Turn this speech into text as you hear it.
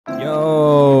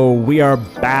Yo, we are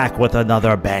back with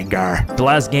another banger. The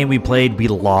last game we played, we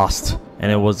lost.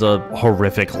 And it was a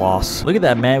horrific loss. Look at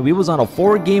that, man. We was on a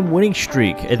 4-game winning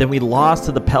streak. And then we lost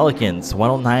to the Pelicans,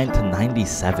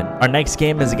 109-97. Our next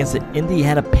game is against the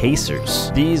Indiana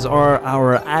Pacers. These are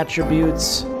our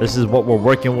attributes. This is what we're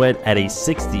working with at a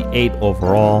 68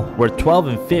 overall. We're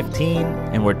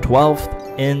 12-15, and we're 12th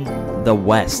in the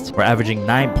West. We're averaging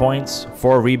 9 points,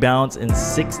 4 rebounds, and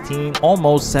 16,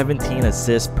 almost 17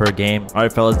 assists per game. All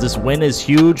right, fellas, this win is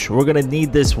huge. We're gonna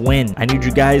need this win. I need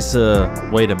you guys to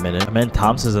wait a minute. I meant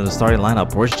Thompson's in the starting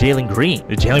lineup. Where's Jalen Green?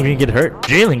 Did Jalen Green get hurt?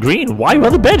 Jalen Green, why are you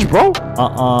on the bench, bro?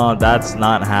 That's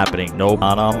not happening. Nope,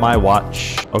 not on my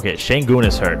watch. Okay, Şengün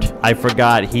is hurt. I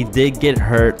forgot he did get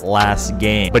hurt last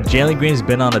game, but Jalen Green's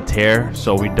been on a tear,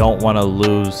 so we don't want to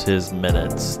lose his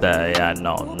minutes. Yeah,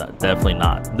 no, definitely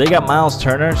not. They got Miles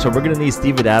Turner, so we're gonna need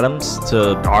Steven Adams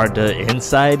to guard the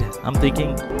inside, I'm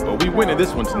thinking. Well, we winning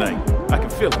this one tonight. I can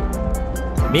feel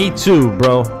it. Me too,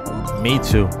 bro. Me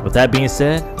too. With that being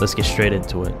said, let's get straight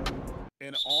into it.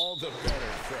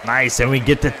 Nice, and we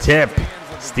get the tip.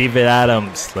 Steven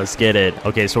Adams, let's get it.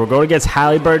 Okay, so we're going against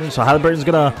Halliburton. So Halliburton's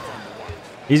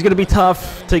he's gonna be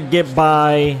tough to get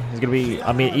by. He's gonna be,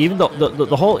 I mean, even the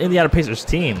whole Indiana Pacers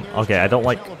team. Okay, I don't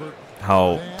like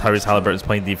how Tyrese Halliburton's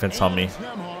playing defense on me.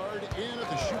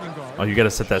 Oh, you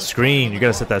gotta set that screen. You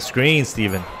gotta set that screen,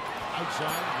 Steven.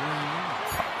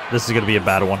 This is gonna be a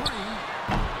bad one.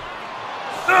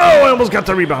 Oh, I almost got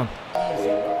the rebound.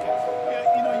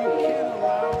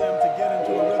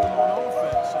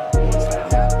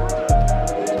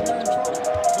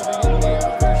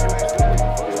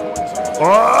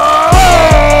 Oh!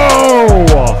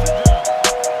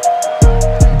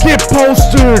 Get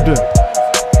posted!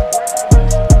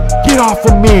 Get off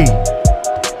of me!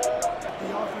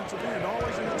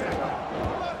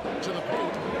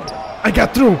 I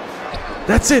got through.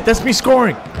 That's it. That's me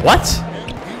scoring. What?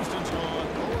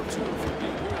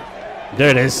 There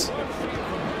it is.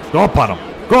 Go up on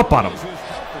him. Go up on him.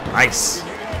 Nice.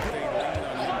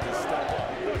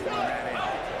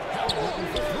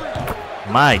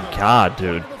 My God,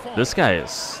 dude. This guy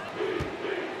is...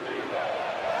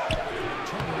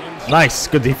 Nice.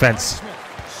 Good defense.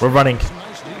 We're running.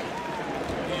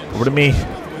 Over to me.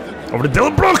 Over to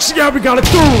Dylan Brooks. Yeah, we got it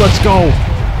through. Let's go.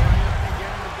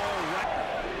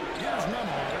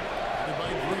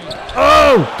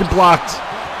 Oh, get blocked.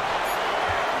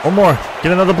 One more.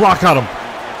 Get another block on him.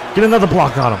 Get another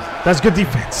block on him. That's good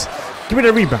defense. Give me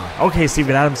the rebound. Okay,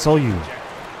 Steven Adams, saw you.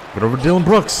 Get over to Dylan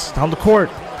Brooks. Down the court.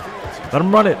 Let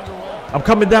him run it. I'm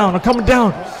coming down. I'm coming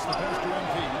down.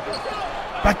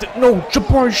 Back to... No,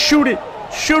 Jabari, shoot it.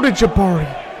 Shoot it, Jabari.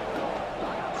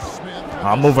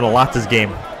 I'm moving a lot this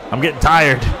game. I'm getting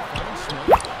tired.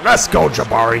 Let's go,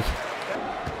 Jabari.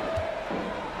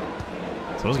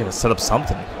 Someone's going to set up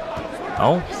something.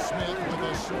 Oh.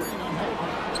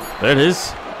 There it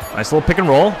is. Nice little pick and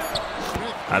roll.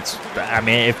 That's... I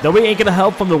mean, if nobody ain't going to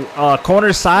help from the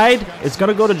corner side, it's going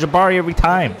to go to Jabari every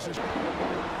time.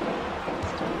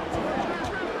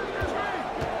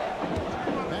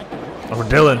 Over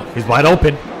Dylan. He's wide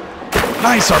open.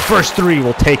 Nice. Our first three.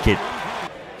 We'll take it.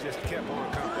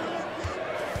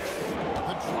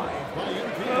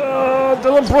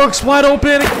 Dylan Brooks wide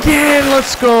open again.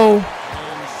 Let's go.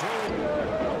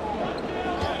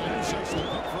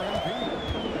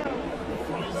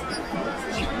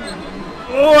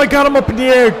 Oh, I got him up in the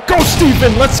air. Go,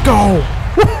 Steven. Let's go.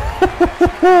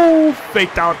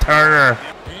 Faked out Turner.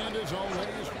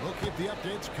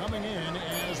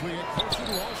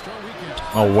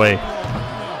 Oh, way.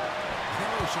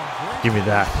 Give me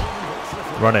that.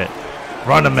 Run it.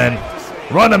 Run him in.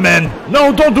 Run him in.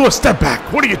 No, don't do a step back.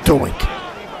 What are you doing?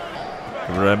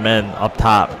 Run him in up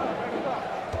top.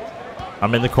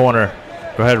 I'm in the corner.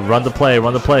 Go ahead. Run the play.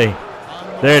 Run the play.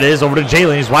 There it is. Over to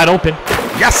Jalen. He's wide open.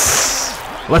 Yes.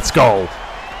 Let's go.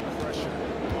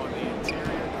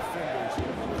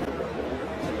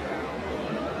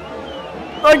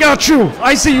 I got you.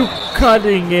 I see you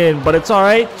cutting in, but it's all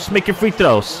right. Just make your free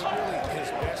throws.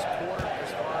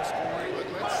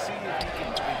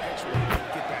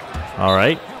 All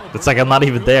right. It's like I'm not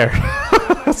even there.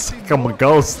 It's like I'm a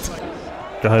ghost.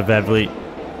 Go ahead, Van Vliet.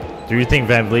 Do your thing,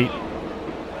 Van Vliet.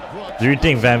 Do your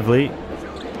thing, Van Vliet.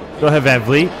 Go ahead, Van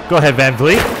Vliet. Go ahead, Van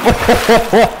Vliet.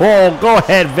 Oh, go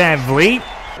ahead, Van Vliet.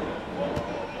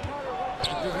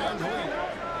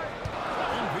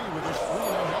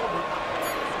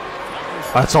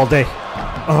 That's all day.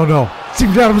 Oh, no.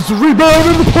 Steven Adams the rebound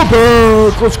and the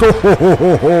putback. Let's go.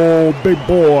 Big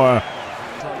boy.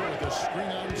 This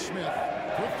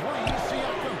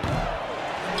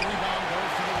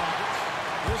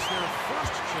their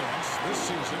first chance this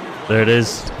season There it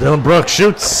is. Dylan Brooks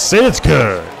shoots. It's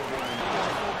good.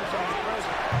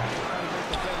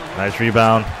 Nice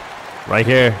rebound. Right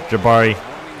here, Jabari.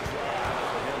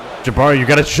 Jabari, you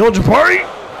gotta chill, Jabari.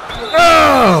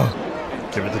 Oh!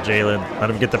 Give it to Jalen. Let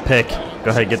him get the pick.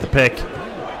 Go ahead, get the pick.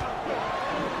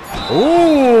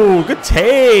 Ooh, good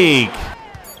take.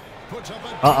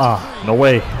 No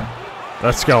way.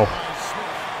 Let's go.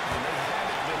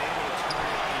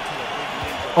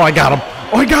 Oh, I got him.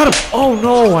 Oh, I got him. Oh,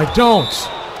 no, I don't.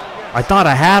 I thought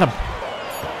I had him.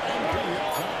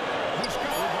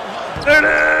 There it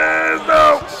is.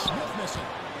 No.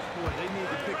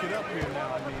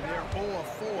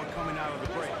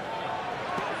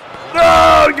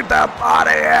 No, get that out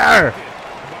of here.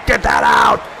 Get that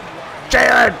out.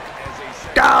 Jalen,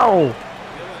 go.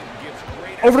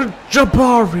 Over to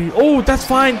Jabari. Oh, that's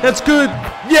fine. That's good.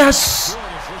 Yes.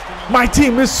 My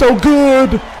team is so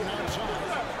good.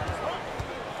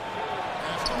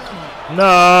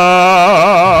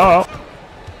 No.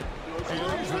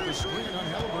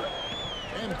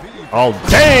 All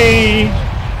day.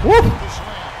 Whoop.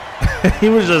 He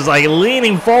was just like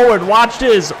leaning forward. Watch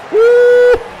this.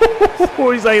 Woo.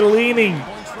 He's like leaning.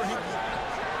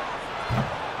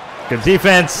 Good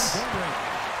defense.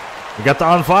 We got the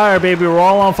on fire, baby. We're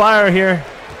all on fire here.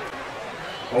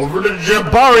 Over to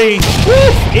Jabari.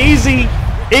 Woo. Easy.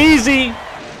 Easy.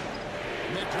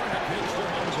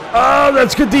 Oh,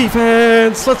 that's good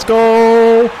defense. Let's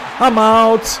go. I'm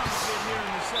out.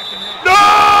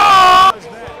 No!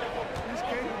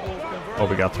 Oh,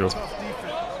 we got through.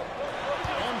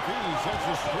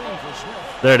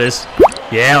 There it is.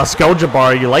 Yeah, let's go,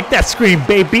 Jabari. You like that screen,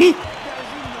 baby?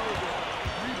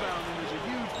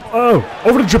 Oh,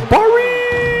 over to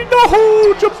Jabari.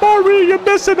 No, Jabari, you're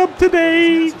messing up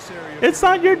today. It's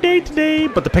not your day today,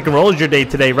 but the pick and roll is your day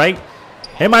today, right?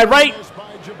 Am I right?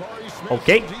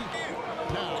 Okay.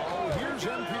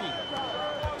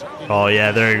 Oh,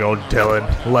 yeah, there you go, Dylan.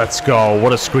 Let's go.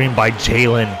 What a screen by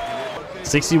Jalen.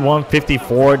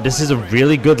 61-54. This is a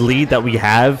really good lead that we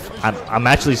have. I'm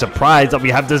actually surprised that we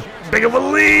have this big of a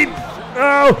lead.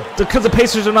 Oh, because the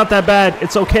Pacers are not that bad.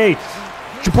 It's okay.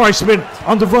 Jabari Smith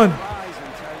on the run.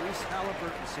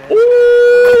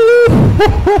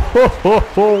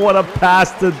 Ooh, what a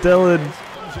pass to Dylan.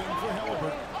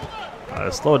 All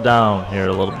right, slow it down here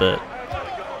a little bit.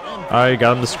 All right,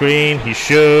 got him the screen. He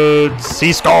shoots.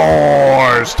 He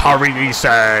scores. Tari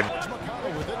Eason.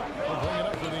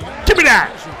 Give me that.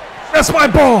 That's my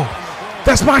ball.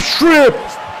 That's my strip.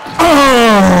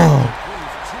 Oh.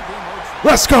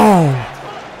 Let's go.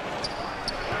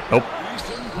 Nope.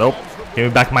 Nope. Give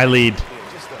me back my lead.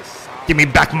 Give me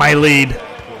back my lead.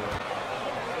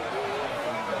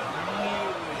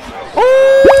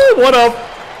 Oh, what up?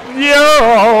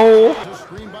 Yo.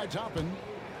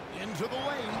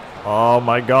 Oh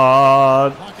my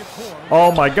God.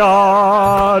 Oh my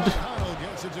God.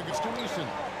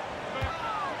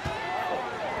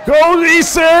 Go,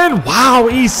 Eason. Wow,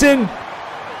 Eason.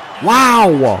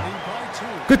 Wow.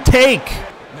 Good take.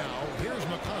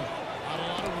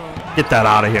 Get that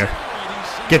out of here.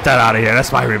 Get that out of here.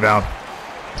 That's my rebound.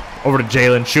 Over to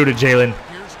Jalen. Shoot it, Jalen.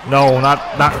 No, not.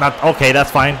 Okay, that's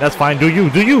fine. That's fine. Do you.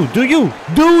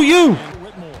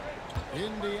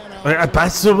 I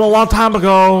passed to him a long time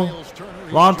ago.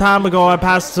 I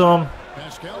passed to him.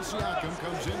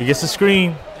 He gets the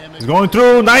screen. He's going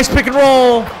through. Nice pick and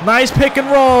roll. Nice pick and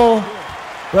roll.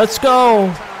 Let's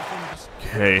go.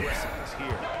 Okay.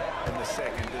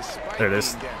 There it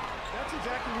is.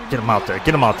 Get him out there.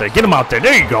 Get him out there. Get him out there.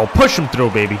 There you go. Push him through,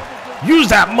 baby. Use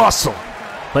that muscle.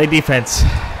 Play defense.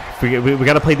 We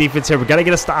got to play defense here. We got to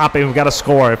get a stop and we got to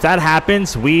score. If that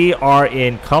happens, we are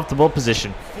in comfortable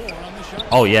position.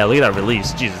 Oh, yeah. Look at that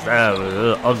release. Jesus. That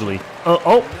was ugly.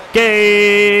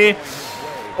 Okay.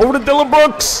 Over to Dylan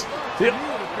Brooks.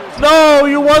 No,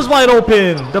 you was wide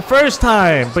open the first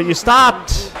time, but you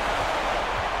stopped.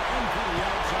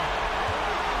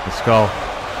 Let's go.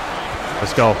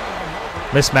 Let's go.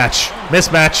 Mismatch.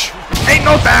 Mismatch. Ain't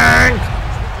no thing.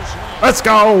 Let's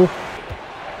go.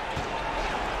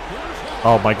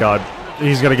 Oh, my God.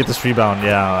 He's going to get this rebound.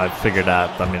 Yeah, I figured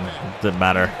that. I mean, it didn't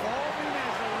matter.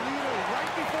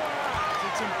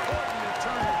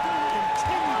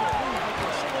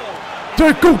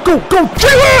 There, go,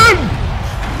 Jalen!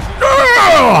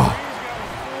 Oh!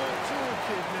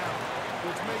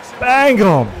 Bang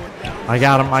him! I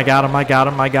got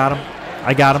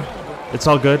him. It's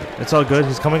all good.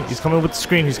 He's coming with the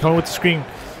screen. I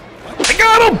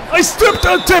got him! I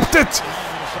tipped it!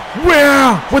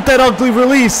 Where? With that ugly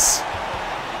release.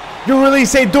 Your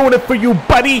release ain't doing it for you,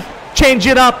 buddy. Change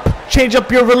it up. Change up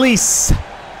your release.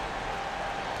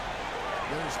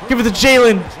 Give it to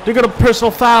Jalen. They're going to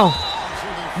personal foul.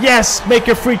 Yes, make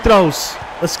your free throws.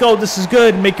 Let's go. This is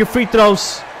good. Make your free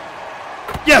throws.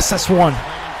 Yes, that's 1.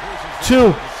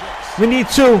 2. We need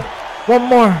 2. 1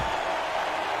 more.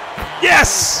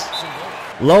 Yes.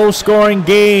 Low scoring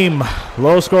game.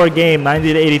 Low scoring game.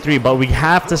 90 to 83. But we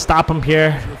have to stop them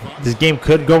here. This game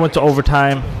could go into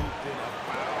overtime.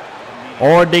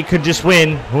 Or they could just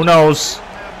win. Who knows?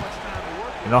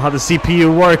 You know how the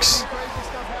CPU works.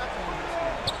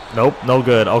 Nope, no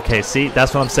good. Okay, see,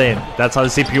 that's what I'm saying. That's how the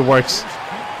CPU works.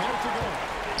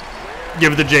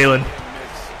 Give it to Jalen.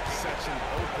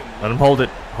 Let him hold it.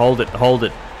 Hold it. Hold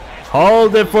it.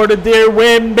 Hold it for the dear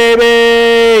win,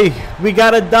 baby. We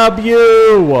got a W.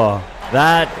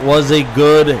 That was a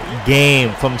good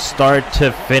game from start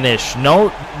to finish.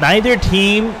 Neither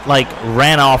team like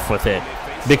ran off with it,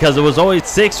 because it was always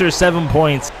 6 or 7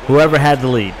 points whoever had the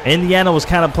lead. Indiana was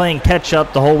kind of playing catch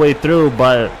up the whole way through,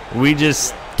 but we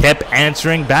just kept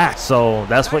answering back. So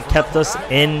that's what kept us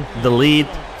in the lead.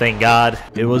 Thank God.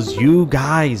 It was you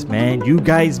guys, man. You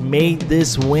guys made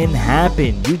this win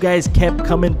happen. You guys kept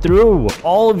coming through.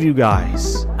 All of you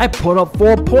guys. I put up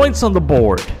 4 points on the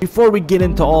board. Before we get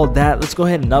into all of that, let's go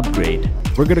ahead and upgrade.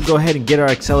 We're going to go ahead and get our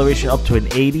acceleration up to an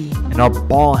 80 and our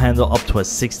ball handle up to a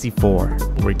 64.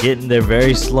 We're getting there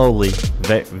very slowly.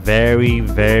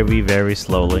 Very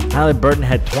slowly. Halliburton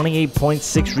had 28 points,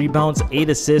 6 rebounds, 8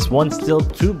 assists, 1 steal,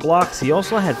 2 blocks. He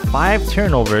also had 5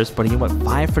 turnovers, but he went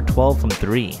 5 for 12 from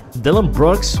 3. Dylan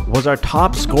Brooks was our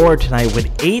top scorer tonight with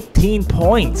 18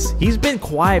 points. He's been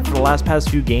quiet for the past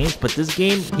few games, but this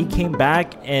game he came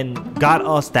back and got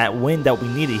us that win that we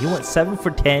needed. He went 7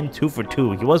 for 10, 2 for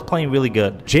 2. He was playing really good.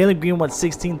 Jalen Green went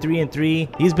 16, 3 and 3.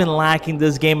 He's been lacking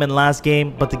this game and last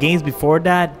game, but the games before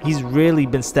that, he's really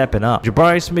been stepping up.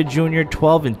 Jabari Smith Jr.,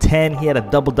 12 and 10. He had a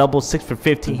double-double, 6 for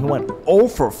 15. He went 0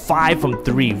 for 5 from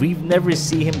 3. We've never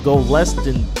seen him go less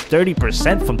than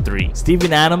 30% from 3.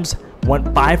 Steven Adams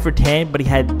went 5 for 10, but he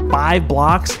had 5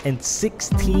 blocks and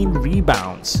 16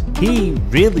 rebounds. He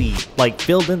really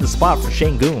filled in the spot for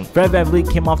Şengün. Fred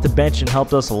VanVleet came off the bench and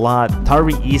helped us a lot.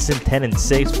 Tari Eason 10 and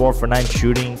 6, 4 for 9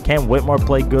 shooting. Cam Whitmore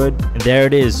played good. And there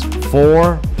it is,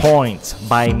 4 points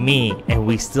by me, and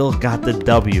we still got the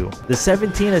W. The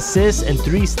 17 assists and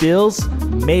 3 steals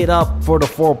made up for the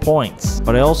 4 points,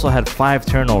 but I also had 5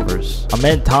 turnovers.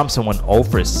 Ahmed Thompson went 0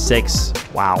 for 6.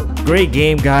 Wow. Great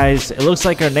game, guys. It looks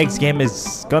like our next game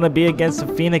is gonna be against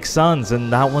the Phoenix Suns,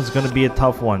 and that one's gonna be a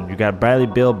tough one. You got Bradley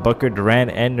Beal, Booker,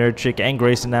 Durant, and Nurkic, and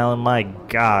Grayson Allen. My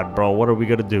God, bro, what are we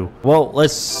gonna do? Well,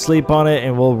 let's sleep on it,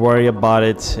 and we'll worry about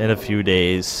it in a few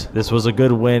days. This was a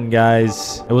good win,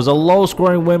 guys. It was a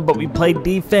low-scoring win, but we played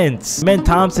defense. Ahmed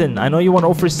Thompson, I know you went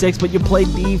 0 for 6, but you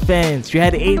played defense. You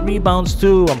had 8 rebounds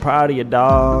too. I'm proud of you,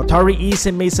 dog. Tari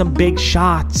Eason made some big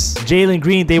shots. Jalen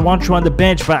Green, they want you on the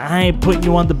bench, but I ain't putting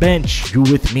you on the bench. You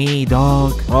with me,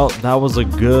 dog. Well, that was a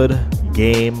good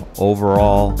game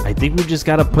overall. I think we just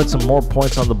got to put some more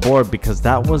points on the board, because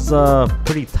that was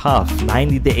pretty tough.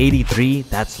 90 to 83,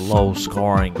 that's low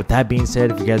scoring. With that being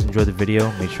said, if you guys enjoyed the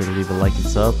video, make sure to leave a like and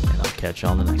sub, and I'll catch you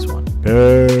on the next one.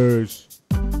 Peace.